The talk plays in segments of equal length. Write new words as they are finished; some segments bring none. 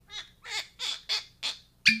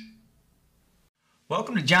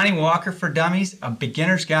Welcome to Johnnie Walker for Dummies, a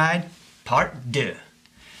beginner's guide, part 2.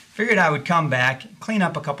 Figured I would come back, clean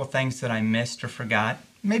up a couple things that I missed or forgot,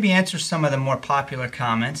 maybe answer some of the more popular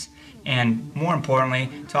comments, and more importantly,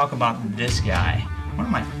 talk about this guy, one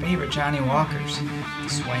of my favorite Johnnie Walkers, the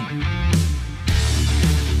Swing.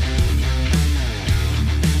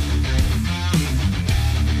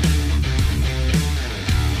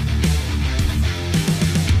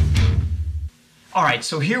 Alright,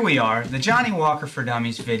 so here we are. The Johnnie Walker for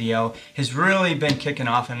Dummies video has really been kicking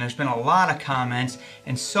off, and there's been a lot of comments,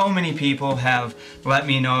 and so many people have let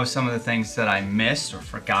me know some of the things that I missed or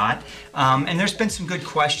forgot. And there's been some good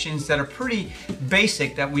questions that are pretty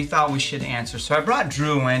basic that we thought we should answer. So I brought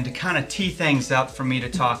Drew in to kind of tee things up for me to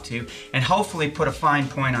talk to and hopefully put a fine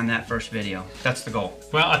point on that first video. That's the goal.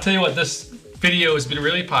 Well, I'll tell you what, this video has been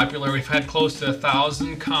really popular. We've had close to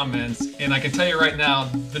 1,000 comments, and I can tell you right now,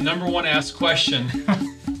 the #1 asked question,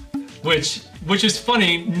 which is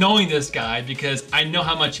funny knowing this guy because I know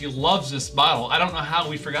how much he loves this bottle. I don't know how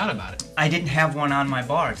we forgot about it. I didn't have one on my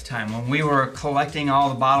bar at the time. When we were collecting all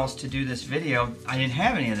the bottles to do this video, I didn't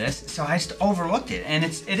have any of this, so I just overlooked it. And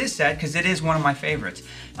it is sad because it is one of my favorites.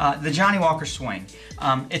 The Johnnie Walker Swing.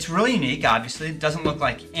 It's really unique, obviously. It doesn't look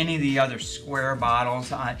like any of the other square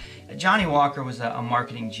bottles. Johnnie Walker was a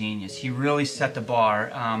marketing genius. He really set the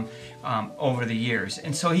bar over the years.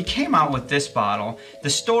 And so he came out with this bottle. The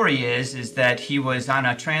story is that he was on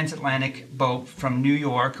a transatlantic boat from New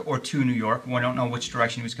York or to New York. We don't know which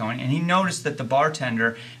direction he was going. And he noticed that the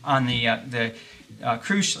bartender on the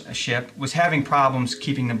cruise ship was having problems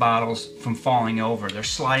keeping the bottles from falling over. They're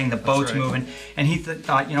sliding, the boat's moving, and he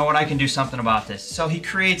thought, you know what, I can do something about this. So he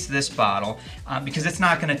creates this bottle because it's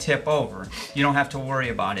not going to tip over. You don't have to worry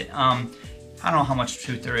about it. I don't know how much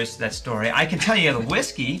truth there is to that story. I can tell you the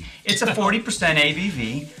whiskey, it's a 40%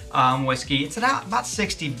 ABV whiskey. It's about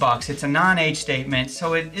 60 bucks. It's a non-age statement,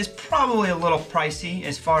 so it is probably a little pricey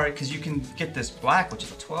as far as, because you can get this black, which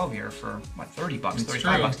is a 12-year for, what, 30 bucks,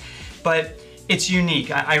 35 bucks. But it's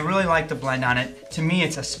unique. I really like the blend on it. To me,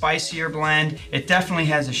 it's a spicier blend. It definitely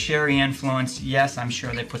has a sherry influence. Yes, I'm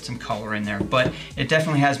sure they put some color in there, but it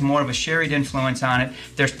definitely has more of a sherried influence on it.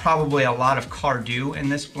 There's probably a lot of Cardhu in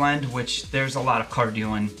this blend, which there's a lot of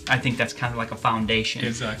Cardhu, and I think that's kind of like a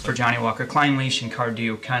foundation for Johnnie Walker. Clynelish and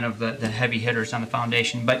Cardhu, kind of the heavy hitters on the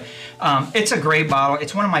foundation. But it's a great bottle.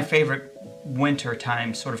 It's one of my favorite winter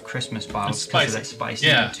time sort of Christmas bottles because of that spice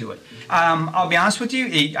to it. I'll be honest with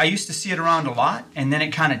you, I used to see it around a lot, and then it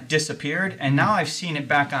kind of disappeared, and now I've seen it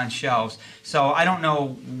back on shelves. So I don't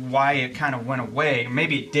know why it kind of went away.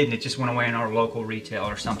 Maybe it didn't, it just went away in our local retail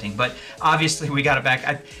or something. But obviously we got it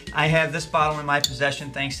back. I have this bottle in my possession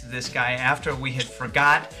thanks to this guy after we had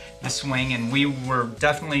forgot the Swing, and we were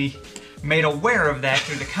definitely made aware of that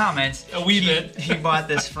through the comments. A wee bit. He bought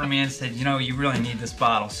this for me and said, you know, you really need this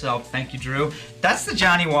bottle. So thank you, Drew. That's the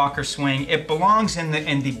Johnnie Walker Swing. It belongs in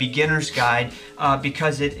the beginner's guide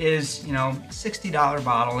because it is, you know, $60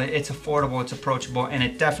 bottle. It's affordable, it's approachable, and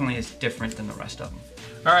it definitely is different than the rest of them.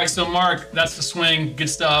 All right, so Mark, that's the Swing. Good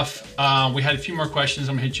stuff. We had a few more questions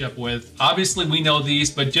I'm gonna hit you up with. Obviously, we know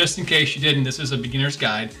these, but just in case you didn't, this is a beginner's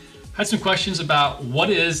guide. Had some questions about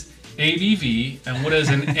what is ABV and what is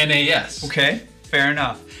an NAS? Okay, fair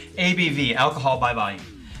enough. ABV, alcohol by volume.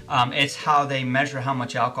 It's how they measure how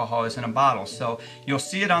much alcohol is in a bottle. So you'll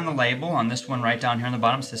see it on the label, on this one right down here on the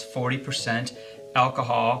bottom, it says 40%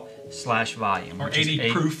 alcohol / volume. Or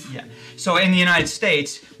 80 proof. Yeah. So in the United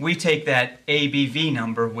States, we take that ABV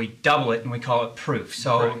number, we double it, and we call it proof.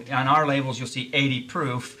 So on our labels, you'll see 80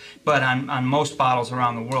 proof, but on most bottles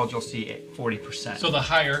around the world, you'll see 40%. So the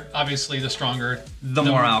higher, obviously, the stronger, the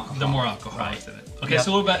more alcohol. The more alcohol is in it. Okay,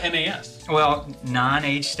 so what about NAS? Well,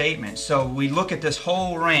 non-age statement. So we look at this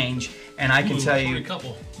whole range, and I can tell you,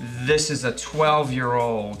 this is a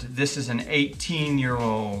 12-year-old. This is an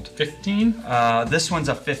 18-year-old. 15? This one's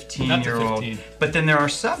a 15-year-old. But then there are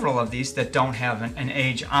several of these that don't have an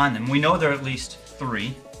age on them. We know they're at least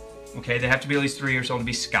 3. Okay, they have to be at least 3 years old to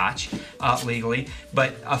be Scotch legally.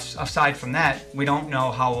 But aside from that, we don't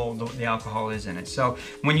know how old the alcohol is in it. So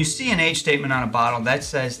when you see an age statement on a bottle, that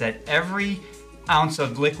says that every ounce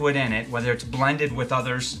of liquid in it, whether it's blended with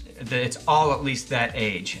others, that it's all at least that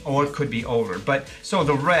age, or it could be older. But so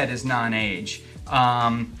the red is non-age.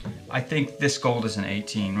 I think this gold is an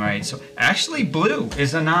 18, right? So actually blue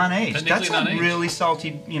is a non-age. That's a really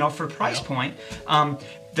salty, you know, for price point.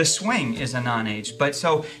 The Swing is a non-age, but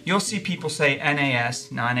so you'll see people say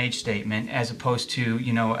NAS, non-age statement, as opposed to,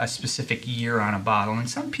 you know, a specific year on a bottle. And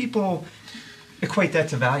some people equate that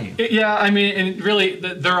to value. Yeah, I mean, and really,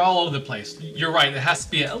 they're all over the place. You're right. It has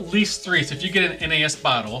to be at least 3. So if you get an NAS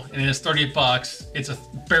bottle and it's $30, it's a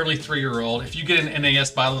barely 3-year-old. If you get an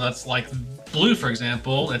NAS bottle that's like Blue, for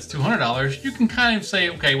example, that's $200. You can kind of say,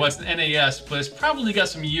 okay, well, it's an NAS, but it's probably got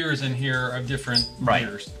some years in here of different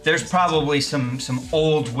years. There's probably some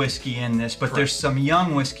old whiskey in this, but there's some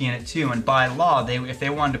young whiskey in it too. And by law, if they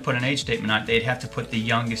wanted to put an age statement on it, they'd have to put the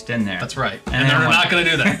youngest in there. That's right. And they're not going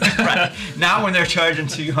to do that. Right. Not when they're charging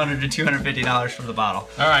 $200 to $250 for the bottle.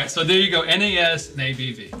 All right. So there you go. NAS and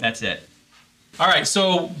ABV. That's it. All right.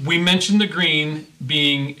 So we mentioned the green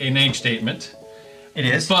being an age statement. It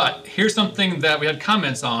is. But here's something that we had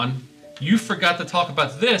comments on. You forgot to talk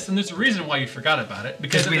about this, and there's a reason why you forgot about it.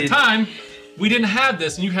 Because at the time, we didn't have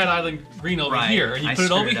this, and you had Island Green over here, and you put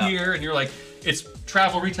it over here, and you're like, it's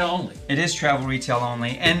travel retail only. It is travel retail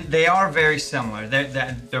only, and they are very similar.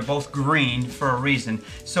 They're both green for a reason.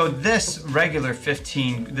 So this regular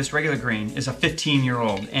green is a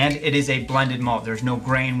 15-year-old, and it is a blended malt. There's no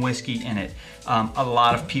grain whiskey in it. A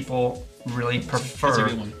lot of people really prefer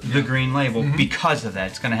the green label because of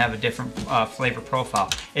that. It's going to have a different flavor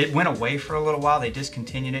profile. It went away for a little while. They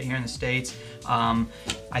discontinued it here in the States.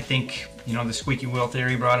 I think, you know, the squeaky wheel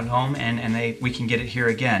theory brought it home, and we can get it here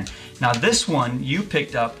again. Now this one you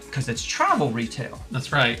picked up because it's travel retail.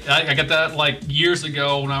 That's right. I got that like years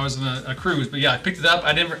ago when I was in a cruise. But yeah, I picked it up.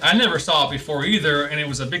 I never saw it before either, and it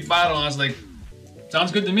was a big bottle, and I was like,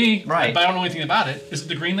 sounds good to me, right? But I don't know anything about it. Is it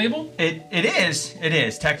the green label? It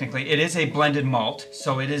is technically. It is a blended malt,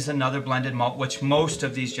 so it is another blended malt, which most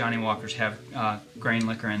of these Johnnie Walkers have grain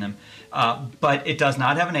liquor in them. But it does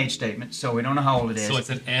not have an age statement, so we don't know how old it is. So it's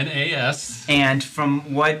an NAS. And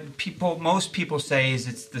from what most people say is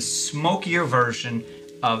it's the smokier version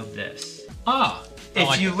of this. Ah.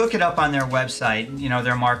 If you look it up on their website, you know,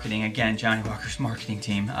 their marketing, again, Johnnie Walker's marketing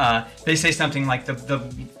team, they say something like the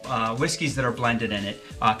whiskeys that are blended in it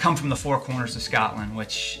come from the four corners of Scotland,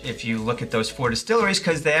 which if you look at those 4 distilleries,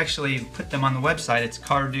 because they actually put them on the website, it's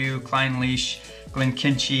Cardew, Clynelish,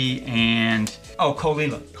 Glenkinchie, and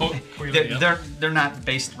Colilla. They're not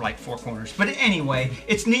based like four corners. But anyway,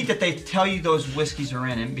 it's neat that they tell you those whiskeys are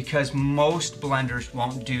in it because most blenders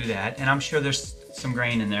won't do that, and I'm sure there's some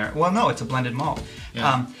grain in there. Well, no, it's a blended malt.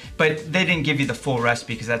 Yeah. But they didn't give you the full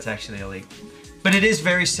recipe because that's actually illegal. But it is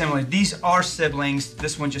very similar. These are siblings.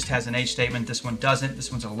 This one just has an age statement. This one doesn't.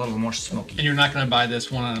 This one's a little more smoky. And you're not going to buy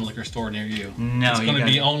this one at a liquor store near you. No, it's going to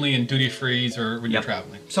be only in duty frees or when you're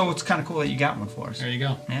traveling. So it's kind of cool that you got one for us. There you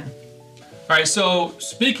go. Yeah. All right, so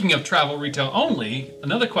speaking of travel retail only,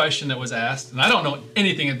 another question that was asked, and I don't know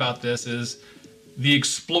anything about this, is the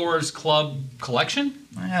Explorers Club collection?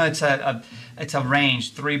 Well, it's a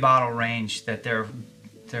range, 3-bottle range that they're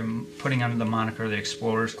putting under the moniker the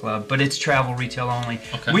Explorers Club, but it's travel retail only.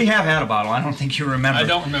 Okay. We have had a bottle. I don't think you remember. I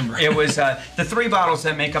don't remember. It was the 3 bottles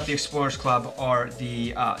that make up the Explorers Club are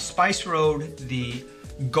the Spice Road, the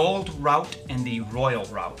Gold Route, and the Royal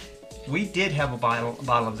Route. We did have a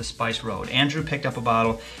bottle of the Spice Road. Andrew picked up a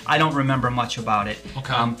bottle. I don't remember much about it.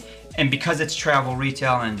 Okay. And because it's travel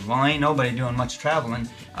retail, and well, ain't nobody doing much traveling,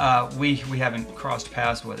 we haven't crossed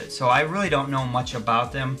paths with it. So I really don't know much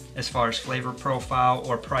about them as far as flavor profile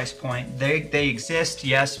or price point. They exist,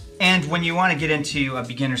 yes. And when you want to get into a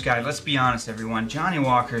beginner's guide, let's be honest, everyone, Johnnie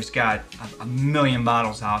Walker's got a million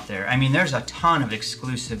bottles out there. I mean, there's a ton of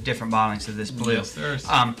exclusive different bottlings of this blue. Yes, there's.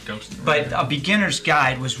 But a beginner's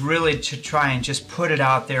guide was really to try and just put it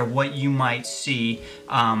out there, what you might see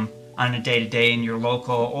on a day-to-day in your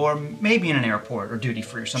local, or maybe in an airport or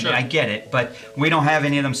duty-free or something. Sure. I get it, but we don't have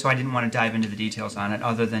any of them, so I didn't want to dive into the details on it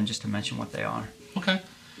other than just to mention what they are. Okay.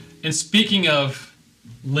 And speaking of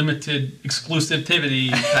limited exclusivity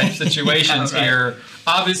type situations here,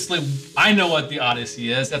 obviously I know what the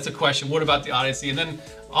Odyssey is. That's a question. What about the Odyssey? And then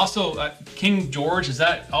also King George, is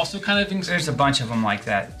that also kind of There's a bunch of them like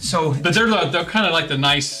that. So, but they're kind of like the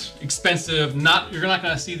nice, expensive. You're not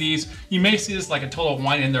going to see these. You may see this like a Total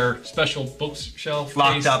Wine in their special bookshelf,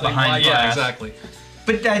 locked up behind glass. Yeah, exactly.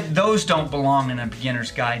 But those don't belong in a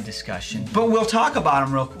beginner's guide discussion. But we'll talk about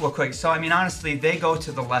them real quick. So I mean, honestly, they go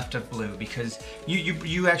to the left of blue because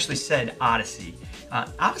you actually said Odyssey.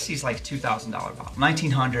 Odyssey's like a $2,000 bottle,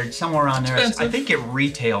 $1,900, somewhere around there. I think it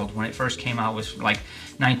retailed when it first came out was like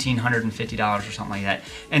 $1,950 or something like that.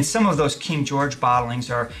 And some of those King George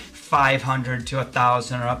bottlings are $500 to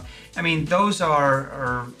 $1,000 or up. I mean, those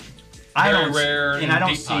are very rare, and I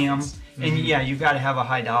don't see them. And yeah, you've got to have a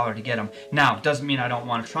high dollar to get them. Now, it doesn't mean I don't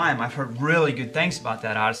want to try them. I've heard really good things about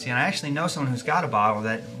that Odyssey, and I actually know someone who's got a bottle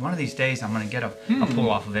that one of these days I'm going to get a pull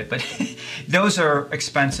off of it. But those are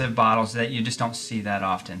expensive bottles that you just don't see that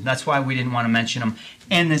often. That's why we didn't want to mention them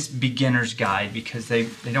in this beginner's guide, because they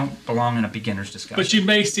don't belong in a beginner's discussion. But you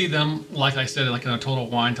may see them, like I said, like in a Total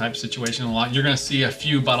Wine type situation a lot. You're going to see a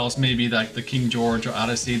few bottles, maybe like the King George or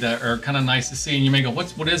Odyssey, that are kind of nice to see, and you may go,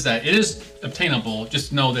 what is that? It is obtainable.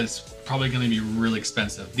 Just know that it's probably going to be really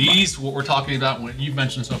expensive. These, what we're talking about, what you've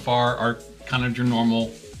mentioned so far, are kind of your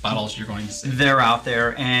normal bottles you're going to see. They're out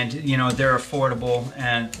there, and you know, they're affordable,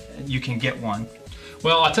 and you can get one.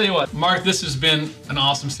 Well, I'll tell you what, Mark, this has been an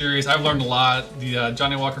awesome series. I've learned a lot. The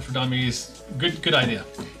Johnnie Walker for Dummies, good idea.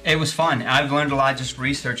 It was fun. I've learned a lot just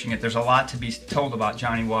researching it. There's a lot to be told about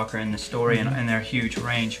Johnnie Walker and the story and their huge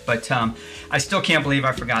range. But I still can't believe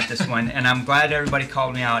I forgot this one. And I'm glad everybody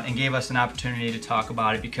called me out and gave us an opportunity to talk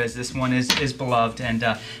about it, because this one is beloved. And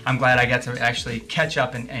I'm glad I got to actually catch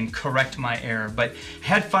up and correct my error. But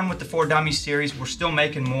had fun with the For Dummies series. We're still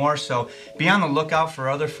making more. So be on the lookout for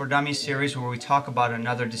other For Dummies series where we talk about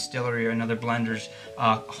another distillery or another blender's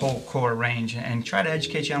whole core range and try to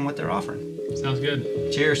educate you on what they're offering. Sounds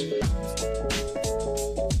good. Cheers.